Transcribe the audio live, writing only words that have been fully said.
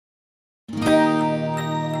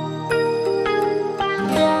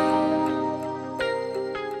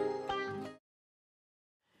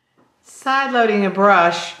Side loading a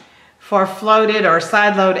brush for floated or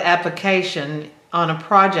side load application on a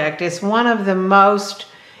project is one of the most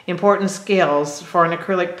important skills for an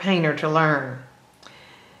acrylic painter to learn.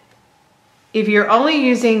 If you're only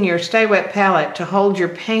using your Stay Wet palette to hold your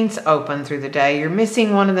paints open through the day, you're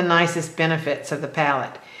missing one of the nicest benefits of the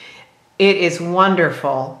palette. It is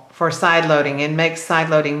wonderful for side loading and makes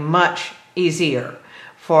side loading much easier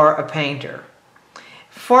for a painter.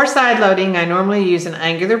 For side loading, I normally use an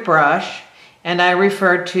angular brush, and I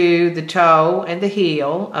refer to the toe and the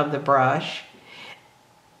heel of the brush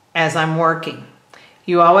as I'm working.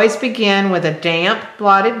 You always begin with a damp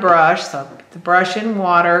blotted brush, so the brush in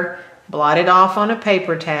water, blot it off on a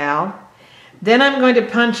paper towel. Then I'm going to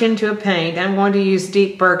punch into a paint. I'm going to use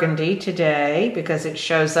deep burgundy today because it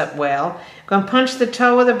shows up well. I'm going to punch the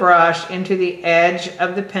toe of the brush into the edge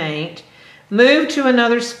of the paint, move to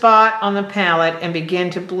another spot on the palette and begin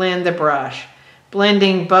to blend the brush,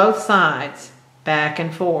 blending both sides back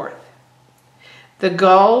and forth. The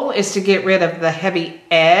goal is to get rid of the heavy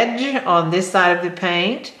edge on this side of the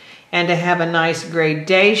paint and to have a nice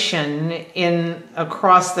gradation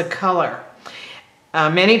across the color.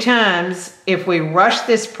 Many times, if we rush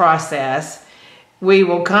this process, we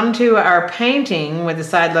will come to our painting with a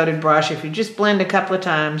side-loaded brush. If you just blend a couple of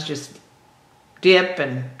times, just dip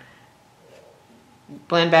and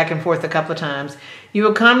blend back and forth a couple of times, you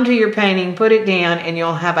will come to your painting, put it down, and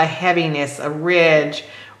you'll have a heaviness, a ridge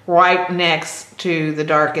right next to the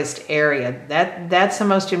darkest area. That's the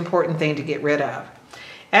most important thing to get rid of.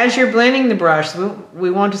 As you're blending the brush, we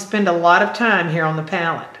want to spend a lot of time here on the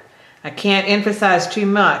palette. I can't emphasize too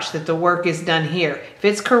much that the work is done here. If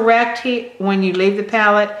it's correct when you leave the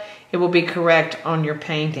palette, it will be correct on your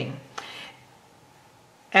painting.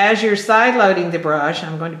 As you're side loading the brush,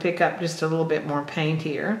 I'm going to pick up just a little bit more paint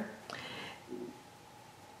here.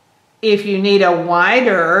 If you need a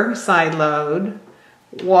wider side load,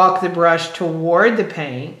 walk the brush toward the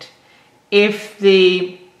paint. If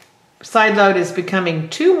the side load is becoming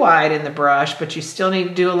too wide in the brush, but you still need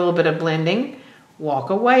to do a little bit of blending, walk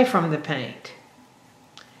away from the paint.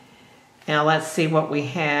 Now let's see what we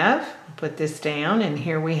have. Put this down, and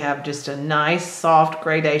here we have just a nice soft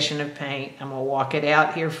gradation of paint. I'm going to walk it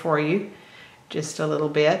out here for you just a little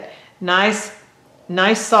bit. Nice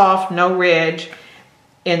soft, no ridge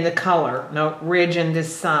in the color, no ridge in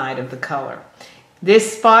this side of the color.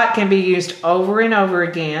 This spot can be used over and over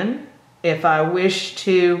again. If I wish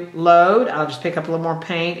to load, I'll just pick up a little more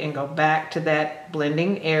paint and go back to that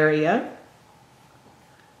blending area.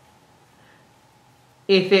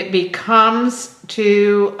 If it becomes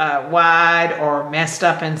too wide or messed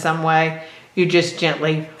up in some way, you just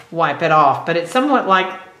gently wipe it off. But it's somewhat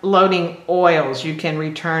like loading oils. You can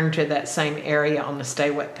return to that same area on the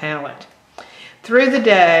Stay Wet palette. Through the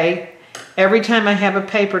day, every time I have a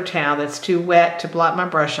paper towel that's too wet to blot my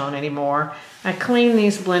brush on anymore, I clean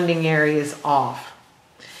these blending areas off.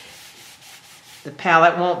 The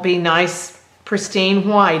palette won't be nice, pristine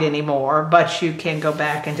white anymore, but you can go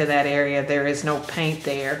back into that area. There is no paint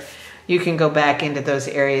there. You can go back into those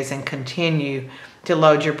areas and continue to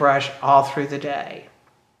load your brush all through the day.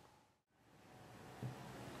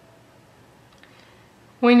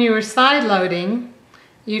 When you are side loading,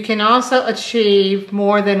 you can also achieve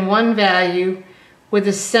more than one value with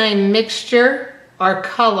the same mixture or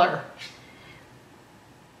color.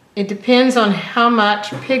 It depends on how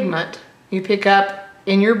much pigment you pick up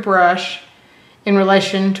in your brush in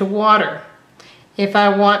relation to water. If I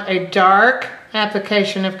want a dark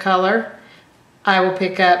application of color, I will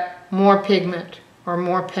pick up more pigment or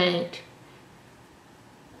more paint.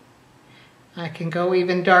 I can go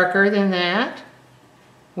even darker than that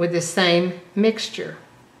with the same mixture.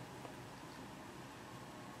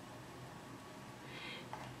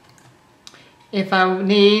 If I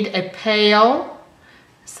need a pale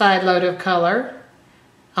side load of color,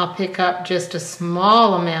 I'll pick up just a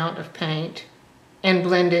small amount of paint and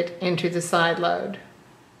blend it into the side load.